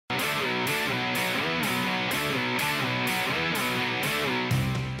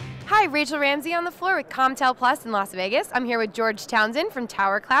Hi, Rachel Ramsey on the floor with CommTel Plus in Las Vegas. I'm here with George Townsend from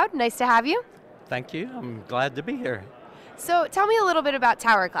Tower Cloud. Nice to have you. Thank you. I'm glad to be here. So tell me a little bit about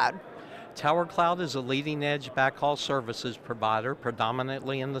Tower Cloud. Tower Cloud is a leading-edge backhaul services provider,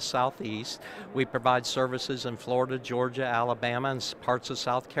 predominantly in the Southeast. We provide services in Florida, Georgia, Alabama, and parts of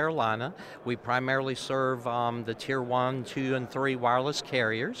South Carolina. We primarily serve the Tier 1, 2, and 3 wireless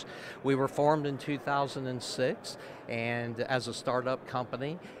carriers. We were formed in 2006 and as a startup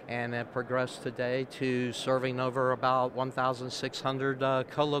company, and have progressed today to serving over about 1,600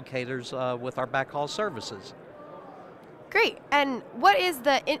 co-locators with our backhaul services. Great. And what is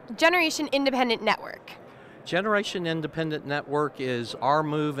the Generation Independent Network? Generation Independent Network is our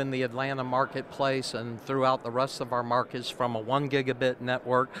move in the Atlanta marketplace and throughout the rest of our markets from a 1 gigabit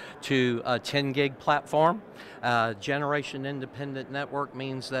network to a 10 gig platform. Generation Independent Network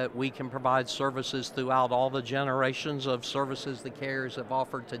means that we can provide services throughout all the generations of services the carriers have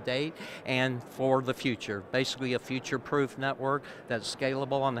offered to date and for the future. Basically a future-proof network that's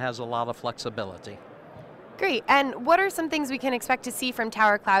scalable and has a lot of flexibility. Great. And what are some things we can expect to see from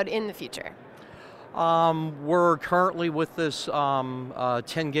Tower Cloud in the future? We're currently with this 10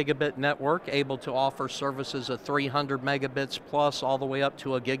 gigabit network able to offer services of 300 megabits plus all the way up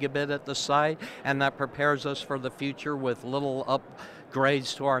to a gigabit at the site, and that prepares us for the future with little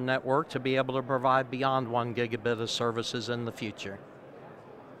upgrades to our network to be able to provide beyond 1 gigabit of services in the future.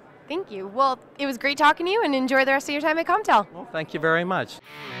 Thank you. Well, it was great talking to you, and enjoy the rest of your time at CommTel. Well, thank you very much.